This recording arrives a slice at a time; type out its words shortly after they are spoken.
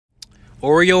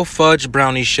OREO Fudge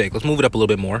Brownie Shake. Let's move it up a little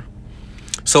bit more.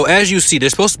 So as you see,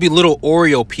 there's supposed to be little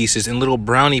Oreo pieces and little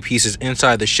brownie pieces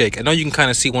inside the shake. I know you can kind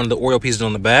of see one of the Oreo pieces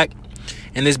on the back.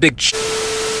 And this big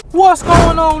What's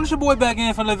going on? It's your boy back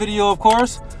in for the video, of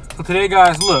course. So today,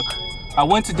 guys, look, I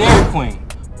went to Dairy Queen.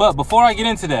 But before I get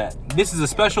into that, this is a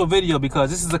special video because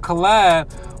this is a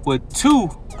collab with two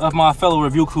of my fellow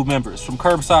review crew members from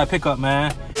Curbside Pickup,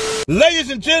 man. Ladies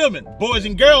and gentlemen, boys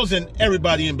and girls, and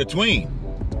everybody in between.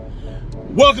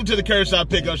 Welcome to the Curbside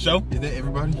Pickup Show. Is that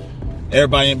everybody?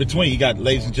 Everybody in between. You got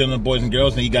ladies and gentlemen, boys and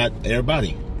girls, and you got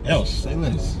everybody else. Say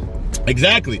less.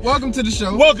 Exactly. Welcome to the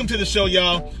show. Welcome to the show,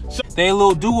 y'all. So they a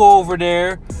little duo over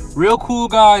there. Real cool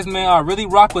guys, man. I really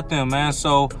rock with them, man.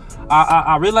 So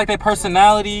I really like their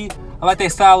personality. I like their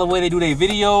style, the way they do their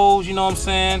videos. You know what I'm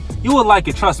saying? You would like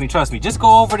it. Trust me. Trust me. Just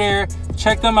go over there.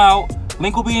 Check them out.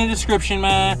 Link will be in the description,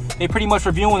 man. They pretty much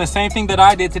reviewing the same thing that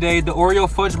I did today, the OREO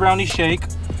Fudge Brownie Shake.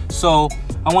 So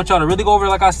I want y'all to really go over,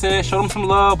 like I said, show them some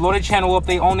love, blow their channel up.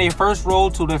 They on their first roll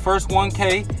to their first 1K.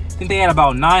 I think they had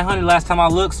about 900 last time I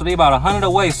looked, so they about 100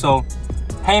 away. So,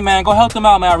 hey, man, go help them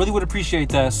out, man. I really would appreciate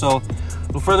that. So,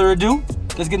 without further ado,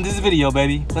 let's get into this video,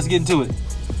 baby. Let's get into it.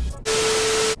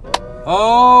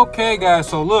 Okay, guys,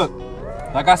 so look.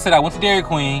 Like I said, I went to Dairy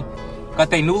Queen.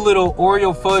 Got their new little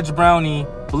OREO Fudge Brownie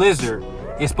Blizzard.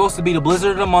 It's supposed to be the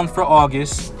Blizzard of the month for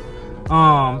August.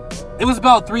 It was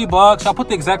about $3. I'll put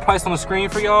the exact price on the screen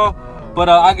for y'all. But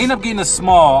I ended up getting a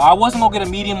small. I wasn't gonna get a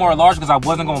medium or a large because I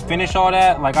wasn't gonna finish all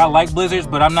that. Like, I like Blizzards,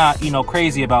 but I'm not,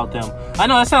 crazy about them. I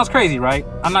know that sounds crazy, right?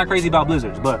 I'm not crazy about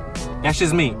Blizzards, but that's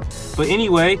just me. But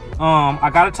anyway, I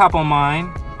got a top on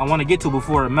mine. I want to get to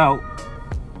before it melt.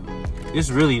 This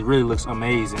really looks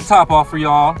amazing. Top off for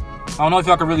y'all. I don't know if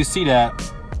y'all can really see that.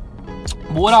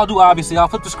 But what I'll do, obviously, I'll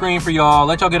flip the screen for y'all,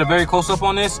 let y'all get a very close up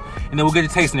on this, and then we'll get to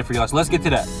tasting it for y'all. So let's get to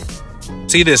that.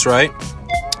 See this, right?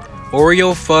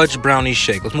 OREO Fudge Brownie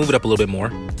Shake. Let's move it up a little bit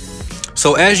more.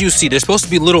 So as you see, there's supposed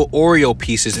to be little Oreo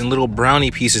pieces and little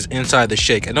brownie pieces inside the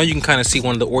shake. I know you can kind of see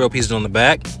one of the Oreo pieces on the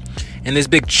back. And this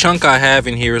big chunk I have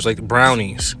in here is like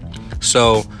brownies.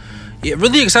 So, yeah,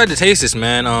 really excited to taste this,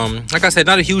 man. Like I said,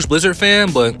 not a huge Blizzard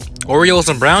fan, but Oreos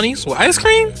and brownies with ice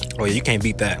cream? Oh, yeah, you can't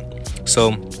beat that.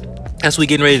 So, that's what we're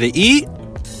getting ready to eat.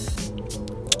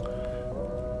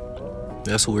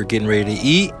 That's what we're getting ready to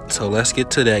eat. So let's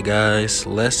get to that, guys.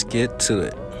 Let's get to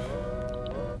it.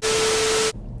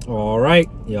 All right,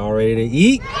 y'all ready to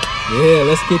eat? Yeah,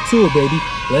 let's get to it, baby.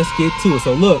 Let's get to it.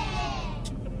 So look,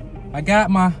 I got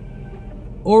my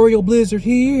OREO Blizzard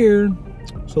here.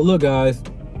 So look, guys,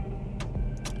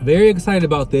 very excited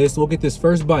about this. We'll get this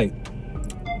first bite.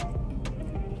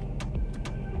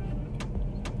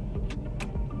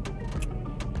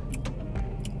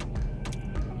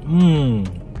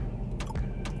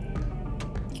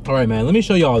 All right, man, let me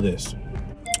show y'all this.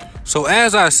 So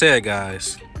as I said,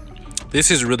 guys, this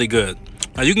is really good.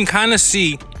 Now you can kind of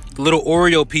see the little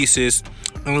Oreo pieces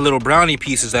and the little brownie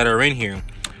pieces that are in here.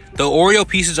 The Oreo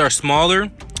pieces are smaller,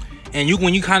 and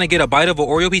when you kind of get a bite of an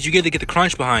Oreo piece, you get to get the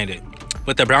crunch behind it.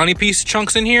 But the brownie piece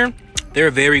chunks in here,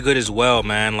 they're very good as well,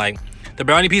 man. Like, the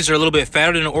brownie pieces are a little bit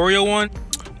fatter than the Oreo one.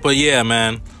 But yeah,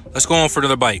 man, let's go on for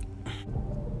another bite.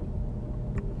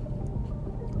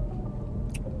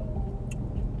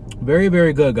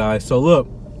 Very good, guys. So look,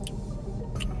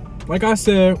 like I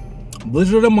said,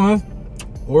 Blizzard of the month,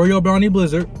 OREO Brownie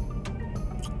Blizzard.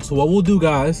 So what we'll do,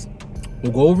 guys,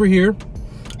 we'll go over here.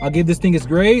 I'll give this thing its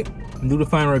grade and do the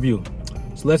final review.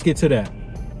 So let's get to that.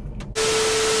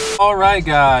 All right,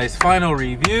 guys, final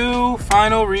review.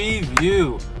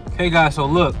 Okay, guys, so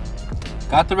look,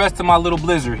 got the rest of my little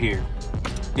Blizzard here.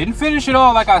 Didn't finish it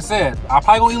all, like I said. I'll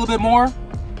probably go eat a little bit more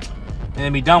and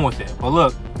then be done with it. But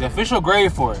look, the official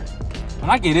grade for it, when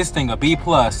I give this thing a B+,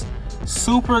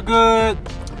 super good,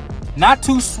 not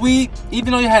too sweet.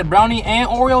 Even though you had brownie and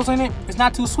Oreos in it, it's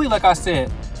not too sweet, like I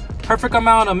said. Perfect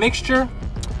amount of mixture.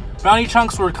 Brownie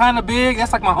chunks were kind of big.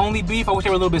 That's like my only beef. I wish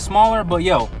they were a little bit smaller, but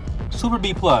yo, super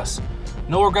B+.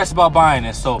 No regrets about buying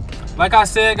this. So, like I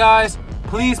said, guys,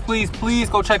 please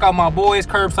go check out my boys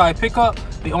Curbside Pickup.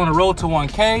 They on the road to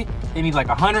 1K. They need like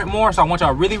 100 more, so I want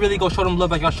y'all really go show them love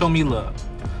like y'all show me love.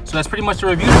 So that's pretty much the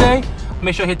review today.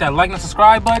 Make sure you hit that like and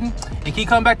subscribe button. And keep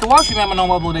coming back to watch me, man. My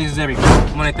normal upload days is every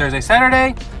Monday, Thursday,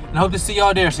 Saturday. And I hope to see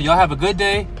y'all there. So y'all have a good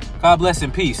day. God bless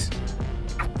and peace.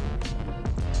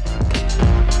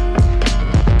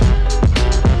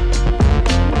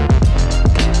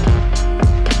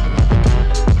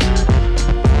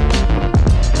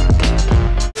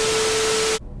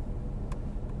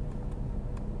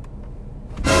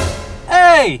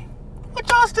 Hey, what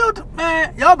y'all still do?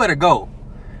 Man, y'all better go.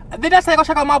 Did I say go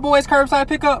check out my boys Curbside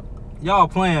Pickup? Y'all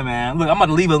playing, man. Look, I'm about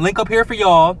to leave a link up here for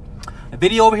y'all. A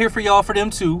video over here for y'all, for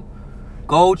them too.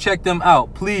 Go check them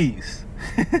out, please.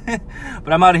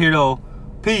 But I'm out of here though.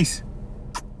 Peace.